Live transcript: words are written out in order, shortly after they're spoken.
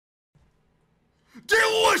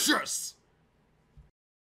Delicious!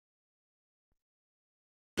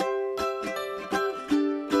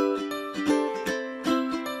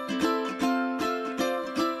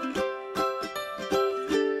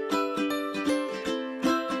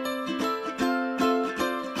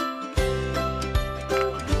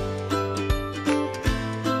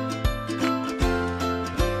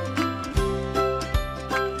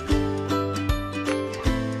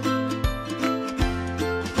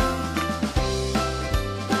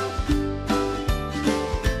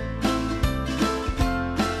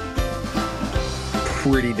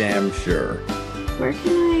 Pretty damn sure. Where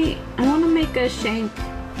can I want to make a shank.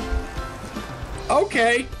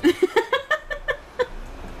 Okay.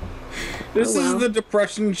 This well. is the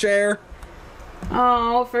depression chair.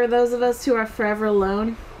 Oh, for those of us who are forever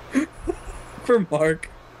alone. For Mark.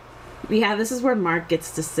 Yeah, this is where Mark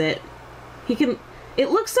gets to sit. He can... It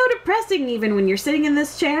looks so depressing even when you're sitting in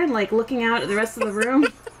this chair and, like, looking out at the rest of the room.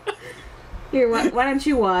 Here, why don't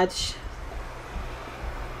you watch?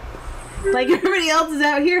 Like, everybody else is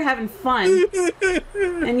out here having fun.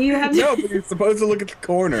 And you have to... No, but you're supposed to look at the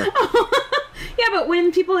corner. Yeah, but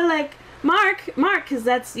when people are like, Mark, because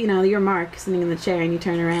that's, you know, you're Mark sitting in the chair and you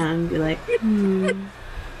turn around and be like,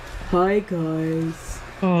 Hi, guys.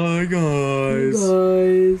 Hi, guys.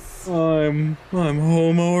 Guys. I'm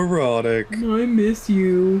homoerotic. I miss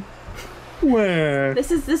you. Where?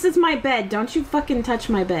 This is my bed. Don't you fucking touch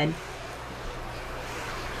my bed.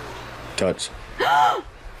 Touch.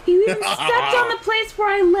 You even stepped on the place where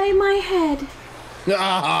I lay my head.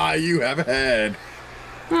 Ah, you have a head.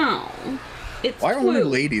 Oh. It's Why are only blue.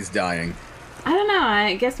 ladies dying? I don't know.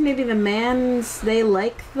 I guess maybe the mans, they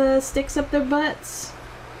like the sticks up their butts.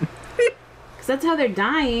 Because that's how they're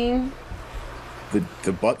dying.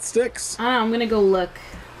 The butt sticks? I don't know. I'm going to go look.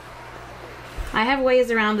 I have ways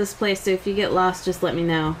around this place, so if you get lost, just let me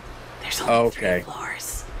know. There's only 3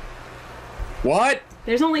 floors. What?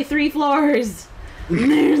 There's only 3 floors.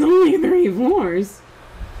 There's only 3 floors.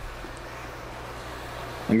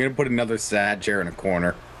 I'm gonna put another sad chair in a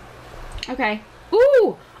corner. Okay.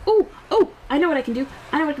 Ooh! Ooh! Ooh! I know what I can do.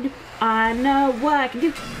 I know what I can do. I know what I can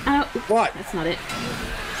do. I know... What? That's not it.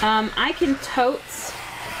 I can totes...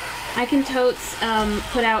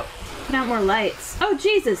 put out more lights. Oh,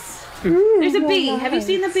 Jesus! There's a bee. Have you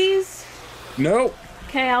seen the bees? Nope.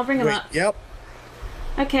 Okay, I'll bring them up. Yep.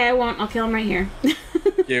 Okay, I won't. I'll kill him right here.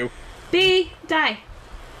 You. Bee, die.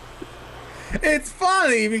 It's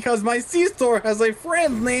funny because my C-store has a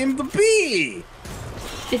friend named the Bee.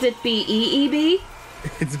 Is it B-E-E-B?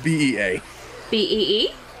 It's B-E-A.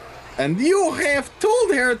 B-E-E? And you have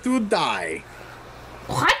told her to die.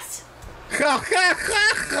 What? Ha ha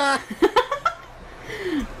ha ha.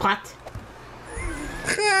 What?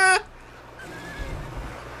 Ha.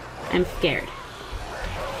 I'm scared.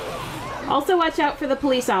 Also watch out for the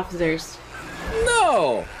police officers.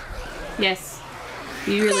 No. Yes.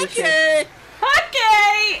 You really should. Okay.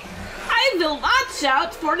 Okay! I will watch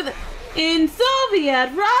out for the... In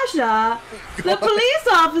Soviet Russia, the police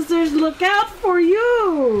officers look out for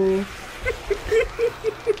you!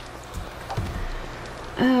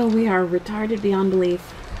 Oh, we are retarded beyond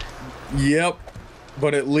belief. Yep.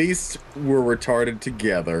 But at least we're retarded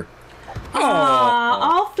together.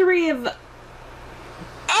 All 3 of...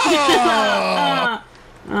 Oh! Yeah.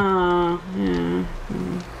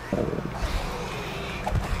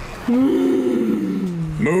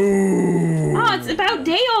 Moo! Oh, it's about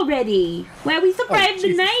day already. Well, we survived the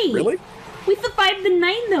Jesus, night. Really? We survived the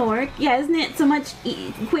night, Lorhk. Yeah, isn't it so much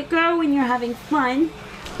quicker when you're having fun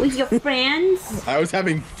with your friends? I was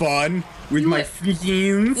having fun with my friends.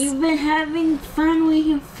 You've been having fun with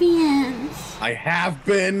your friends. I have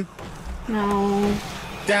been. No.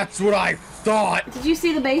 That's what I thought. Did you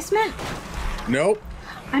see the basement? Nope.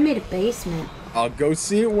 I made a basement. I'll go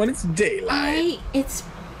see it when it's daylight. It's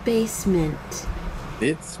basement.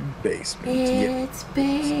 It's basement. Yep. It's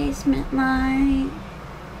basement light.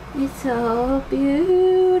 It's so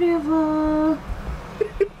beautiful.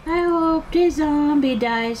 I hope the zombie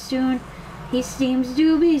dies soon. He seems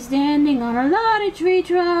to be standing on a lot of tree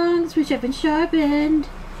trunks which have been sharpened.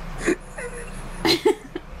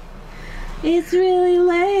 It's really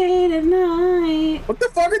late at night. What the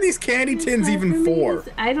fuck are these candy tins even for?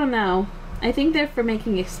 I don't know. I think they're for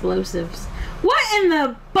making explosives. What in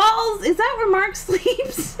the balls? Is that where Mark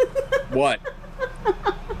sleeps? What?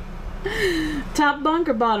 Top bunk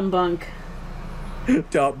or bottom bunk?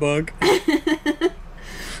 Top bunk.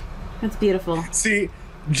 That's beautiful. See,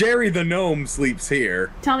 Jerry the gnome sleeps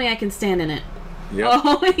here. Tell me I can stand in it. Yep.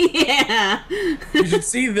 Oh, yeah. You should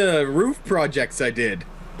see the roof projects I did.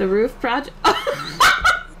 The roof project?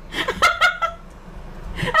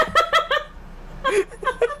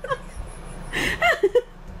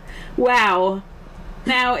 Wow.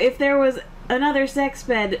 Now, if there was another sex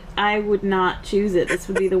bed, I would not choose it. This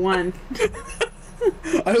would be the one.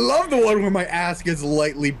 I love the one where my ass gets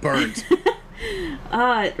lightly burnt.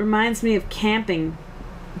 It reminds me of camping.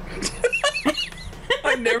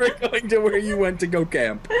 I'm never going to where you went to go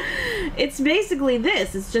camp. It's basically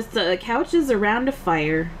this. It's just couches around a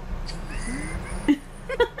fire.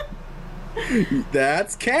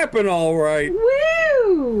 That's camping, all right.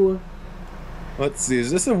 Woo! Let's see.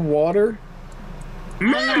 Is this a water?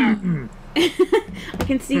 I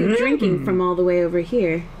can see you drinking from all the way over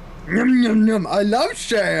here. Yum, yum, yum. I love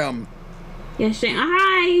Sham. Yeah, Shane.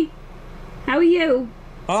 Hi! How are you?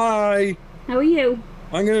 Hi. How are you?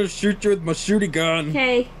 I'm gonna shoot you with my shooty gun.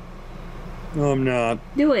 Okay. No, I'm not.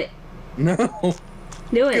 Do it. No.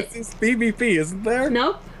 Do it. It's PvP, isn't there?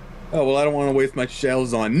 Nope. Oh, well, I don't want to waste my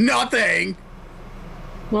shells on nothing.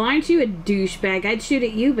 Well, aren't you a douchebag? I'd shoot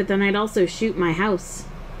at you, but then I'd also shoot my house.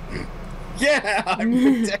 Yeah, I'm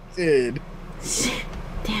protected. Shit.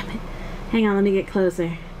 Damn it. Hang on, let me get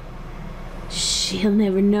closer. She'll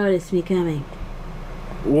never notice me coming.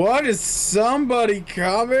 What? Is somebody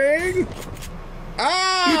coming?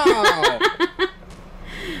 Ow! I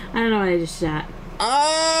don't know what I just shot.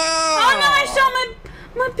 Oh! Oh no, I shot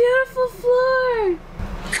my beautiful floor!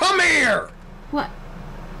 Come here! What?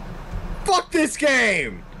 Fuck this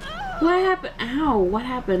game! What happened? Ow, what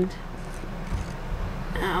happened?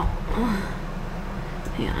 Ow.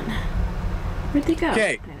 Hang on. Where'd they go?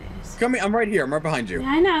 Okay. There it is. Come here, I'm right here, I'm right behind you. Yeah,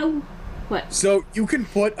 I know. What? So, you can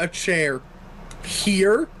put a chair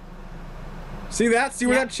here. See that? See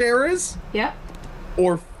where that chair is? Yep.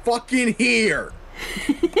 Or fucking here.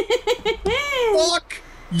 Fuck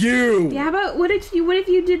you! Yeah, how about what if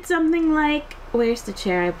you did something like, where's the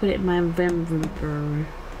chair? I put it in my inventory.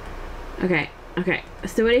 Okay.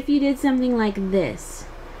 So what if you did something like this?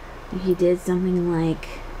 If you did something like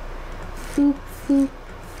foop foop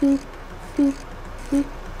foop foop foop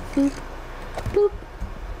foop foop,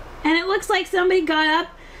 and it looks like somebody got up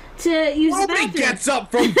to use the bathroom. Nobody gets up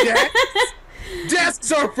from desks!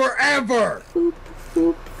 Desks are forever! Foop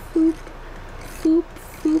foop foop foop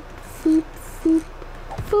foop foop foop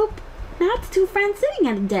foop. Now it's two friends sitting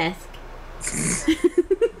at a desk.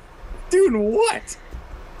 Doing what?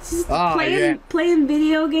 Just yeah. playing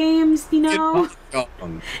video games, you know.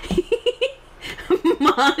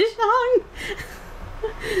 Mahjong.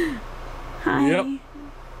 Hi. Yep.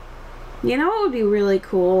 You know what would be really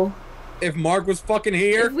cool? If Mark was fucking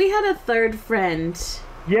here? If we had a third friend.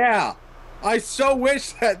 Yeah. I so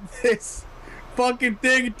wish that this fucking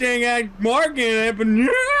thing had Mark in it, but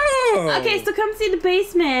no! Okay, so come see the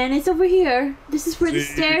basement. It's over here. This is where the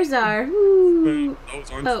stairs are. Ooh. Those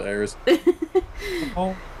aren't Oh. stairs.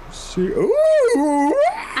 Oh, see. Ooh!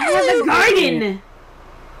 I have a garden.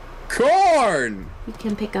 Corn! You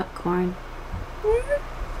can pick up corn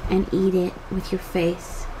and eat it with your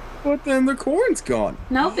face. But then the corn's gone.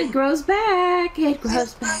 Nope, it grows back. It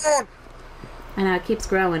grows back. I know, it keeps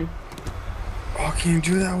growing. Oh, can you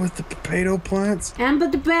do that with the potato plants? And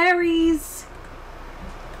but the berries.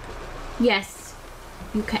 Yes.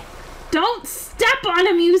 Okay. Don't step on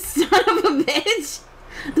them, you son of a bitch.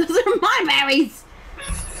 Those are my berries.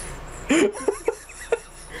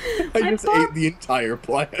 I just ate the entire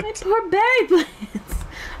plant. My poor berry plants.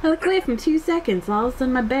 I look away from 2 seconds, and all of a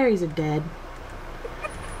sudden my berries are dead.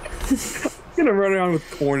 I'm gonna run around with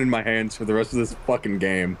corn in my hands for the rest of this fucking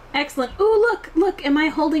game. Excellent. Ooh, look. Am I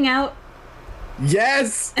holding out?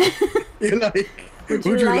 Yes! You're like, would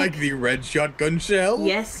you like the red shotgun shell?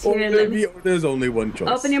 Yes. Or Here, let me... there's only one choice.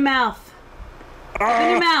 Open your mouth. Open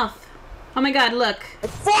your mouth. Oh my god, look.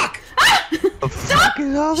 Fuck! Ah! The fuck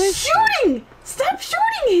is all this shooting! Stop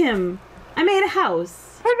shooting him! I made a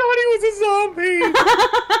house. I thought he was a zombie!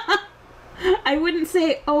 I wouldn't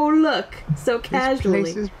say, oh look, so casually.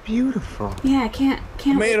 This place is beautiful. Yeah, I can't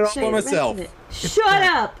made it all say by the rest myself. of it. Shut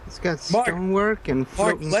up! It's got Mark, stonework and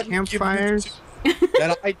floating campfires.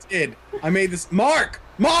 That I did. I made this. Mark!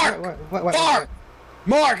 What? Mark!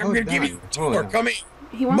 I'm Hold gonna give on, you a hold tour. on. Come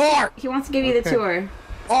here. He wants to give you the Okay. tour.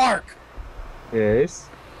 Mark! Yes.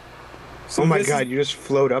 So Oh my this god, is you just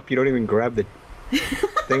float up. You don't even grab the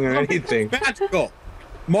thing or anything. magical.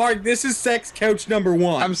 Mark, this is sex couch number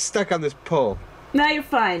 1. I'm stuck on this pole. No, you're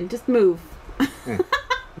fine. Just move.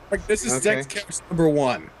 Mark, this is Okay. sex couch number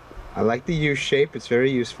 1. I like the U shape. It's very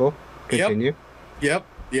useful. Continue. Yep.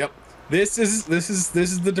 This is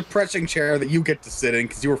the depressing chair that you get to sit in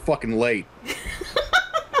because you were fucking late.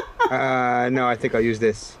 No, I think I'll use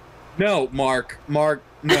this. No, Mark, no.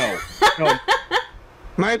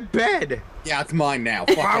 My bed. Yeah, it's mine now.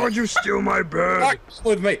 Fuck Why off. would you steal my bed? Mark, come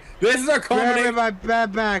with me. This is our Give me combination. my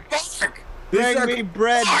bed back. Bring me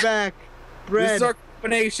bread back. Bread. This is our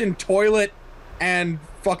combination toilet and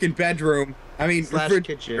fucking bedroom. I mean,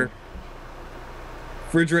 Kitchen.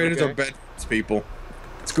 Refrigerators are bedrooms, people.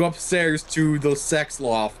 Let's go upstairs to the sex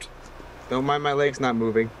loft. Don't mind my legs not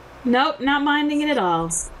moving. Nope, not minding it at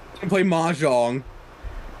all. And play mahjong.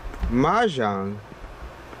 Mahjong?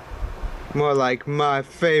 More like my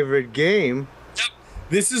favorite game.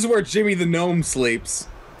 This is where Jimmy the Gnome sleeps.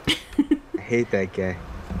 I hate that guy.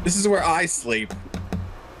 This is where I sleep.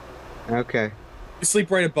 Okay. You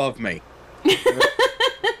sleep right above me.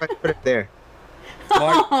 I put it there.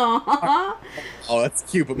 Mark, Aww. oh, that's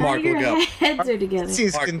cute, but Now Mark, your look up. heads are together.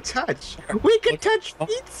 Feetsies Mark. can touch. We can Look touch up.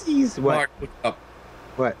 feetsies. What? Mark, look up.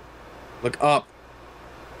 What? Look up.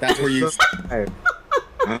 That's where you.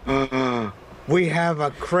 We have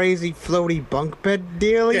a crazy floaty bunk bed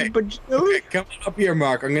dealy, Okay, come up here,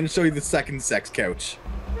 Mark. I'm gonna show you the second sex couch.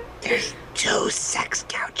 There's 2 sex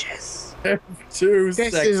couches. Two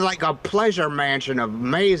This sex. is like a pleasure mansion of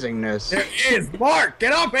amazingness. There is Mark.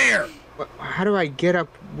 Get up here. How do I get up?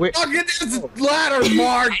 With... Look at this ladder,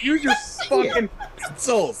 Mark. Use your fucking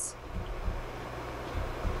pencils.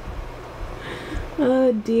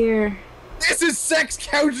 Oh dear. This is sex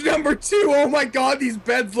couch number 2. Oh my god, these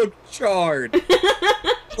beds look charred.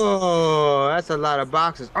 Oh, that's a lot of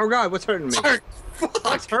boxes. Oh god, what's hurting me? Mark, fuck.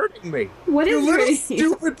 What's hurting me? What You is little your...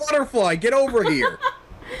 stupid butterfly. Get over here.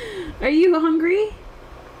 Are you hungry?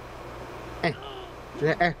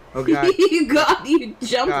 Oh god. You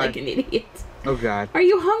jumped God. like an idiot. Oh god. Are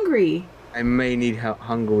you hungry? I may need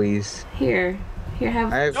hunglies. Here,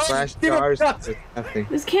 have. I have No, flash give it jars. nuts. With nothing.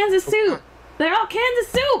 There's cans of soup. They're all cans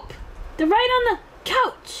of soup. They're right on the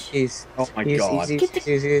couch. Easy. Oh my easy, god.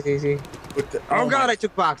 Easy, easy. What the- Oh god, my- I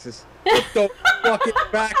took boxes. What the fucking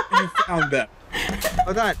back you found them?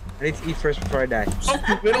 Hold on. I need to eat first before I die.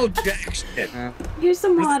 Oh, little jack shit. Here's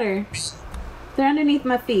some water. They're underneath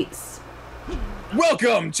my feet.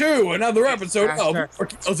 Welcome to another episode Faster. of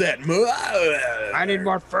Orkinos at I need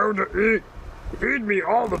more food to eat. Feed me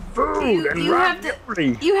all the food and You have to.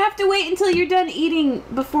 ravioli. You have to wait until you're done eating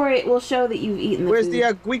before it will show that you've eaten the Where's food. the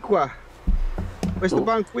aguiqua? Where's the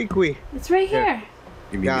banquiqui? It's right here.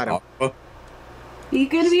 You mean Got the him. aqua? You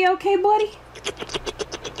gonna be okay, buddy?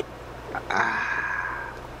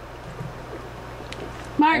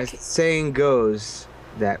 Mark, As the saying goes,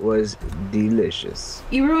 that was delicious.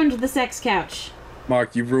 you ruined the sex couch.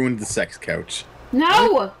 Mark, you ruined the sex couch.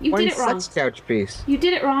 No, you One did it wrong. sex couch piece. You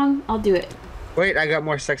did it wrong. I'll do it. Wait, I got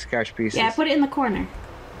more sex couch pieces. Yeah, put it in the corner.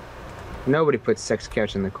 Nobody puts sex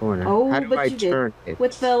couch in the corner. Oh, How do but I you turn did. it?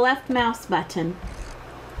 With the left mouse button.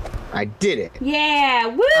 I did it. Yeah,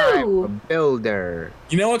 I'm a woo! builder.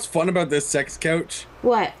 You know what's fun about this sex couch?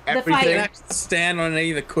 What? The Everything. You fire. can actually stand on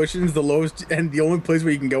any of the cushions, the lowest, and the only place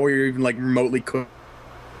where you can go where you're even like remotely cook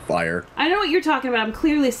fire. I know what you're talking about. I'm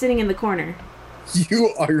clearly sitting in the corner. You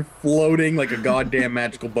are floating like a goddamn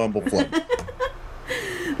magical bumblefly.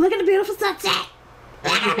 Look at the beautiful sunset.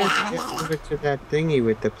 Just give it to that thingy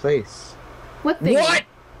with the place. What thing? What?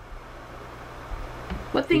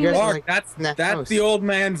 What thing? You guys was- Mark, like that's that that's house. the old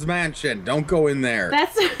man's mansion. Don't go in there.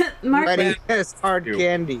 That's Mark. But he man. has hard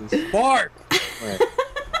candies. Mark! What?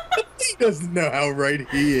 He doesn't know how right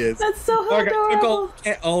he is. That's so Mark, I took adorable.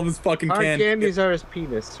 all of his fucking Hard candy. candies are his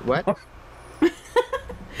penis. What?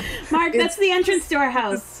 Mark, that's the entrance to our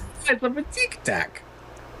house. It's of a tic tac.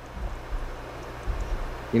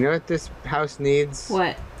 You know what this house needs?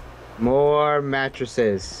 What? More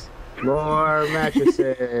mattresses. More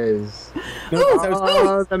mattresses. Ooh,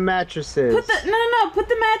 All the mattresses. Put the no. Put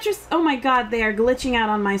the mattress. Oh my God, they are glitching out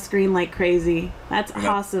on my screen like crazy. That's Yeah.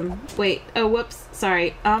 awesome. Wait. Oh, whoops.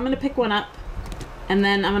 Sorry. I'm gonna pick one up, and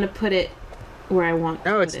then I'm gonna put it where I want.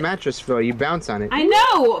 No, to it's put it. Mattressville. You bounce on it. I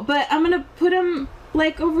know, but I'm gonna put them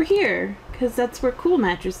like over here, cause that's where cool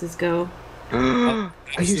mattresses go. Are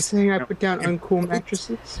you saying I put down uncool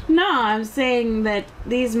mattresses? No, I'm saying that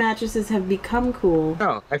these mattresses have become cool.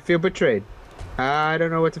 No, I feel betrayed. I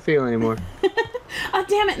don't know what to feel anymore. Oh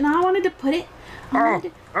damn it! No, I wanted to put it. I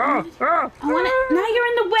wanted Now you're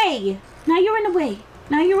in the way. Now you're in the way.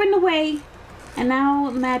 Now you're in the way. And now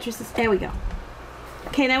the mattresses. There we go.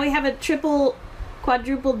 Okay, now we have a triple,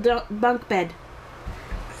 quadruple bunk bed.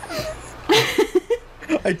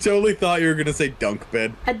 I totally thought you were gonna say dunk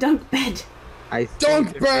bed. A dunk bed. I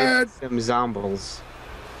Dunk think there bed! is some zombies.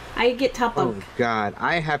 I get top Oh bunk. god,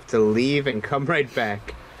 I have to leave and come right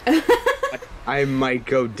back. I might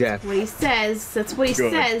go deaf. What he says. That's what he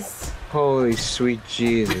Good. says. Holy sweet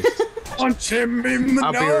Jesus. Punch him in the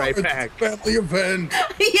I'll be nose. right back. Family event.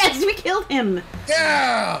 Yes, we killed him.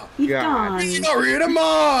 Yeah. He's God. gone. We got rid of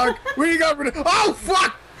Mark. We got rid of. Oh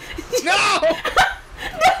fuck! No!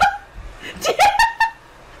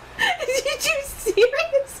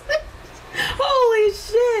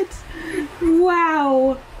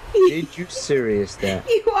 Did you serious that?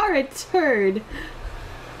 You are a turd.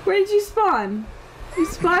 Where did you spawn? You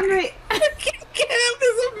spawned right. There's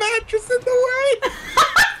a mattress in the way.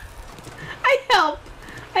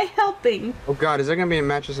 I helping. Oh god, is there gonna be a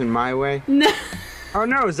mattress in my way? No. Oh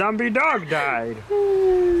no, zombie dog died.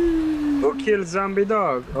 Who killed zombie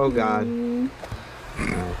dog? Oh god.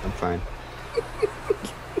 Alright, I'm fine.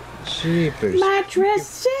 Jeepers. Mattress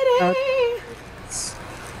City.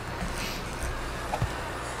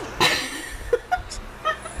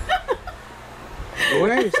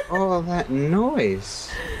 Where's all that noise?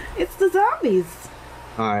 It's the zombies.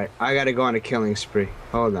 Alright, I gotta go on a killing spree.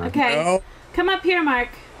 Hold on. Okay. No. Come up here, Mark.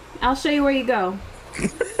 I'll show you where you go.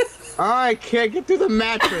 Oh, I can't get through the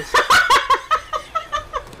mattress.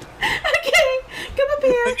 Okay. Come up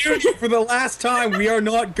here. For the last time, we are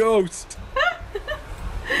not ghosts.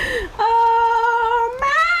 Oh,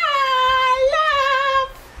 my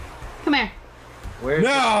love. Come here. Where's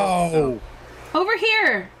No. Over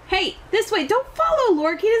here. Hey, this way. Don't follow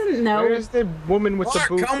Lorhk. He doesn't know. Where's the woman with Mark,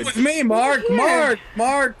 the boots? come with me, Mark. Here.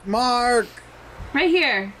 Mark. Right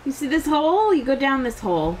here. You see this hole? You go down this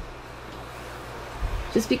hole.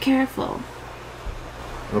 Just be careful.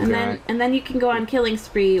 Okay. And then you can go on killing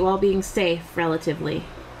spree while being safe, relatively.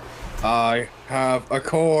 I have a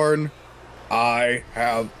corn. Hold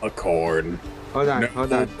on.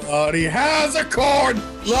 Nobody has a corn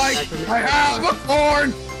like I have a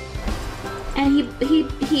corn. And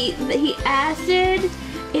he acid.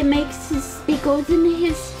 It goes into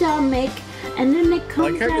his stomach, and then it I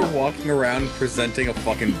comes like how out. you're walking around presenting a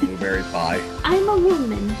fucking blueberry pie. I'm a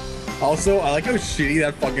woman. Also, I like how shitty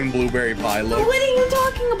that fucking blueberry pie looks. What are you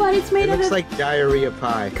talking about? It's made It out looks of like diarrhea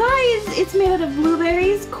pie. guys. It's made out of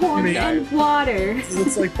blueberries, corn, Yeah. and water. It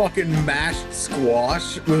looks like fucking mashed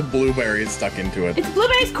squash with blueberries stuck into it. It's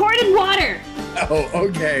blueberries, corn, and water. Oh,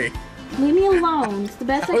 okay. Leave me alone. It's the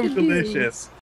best I How can do. delicious.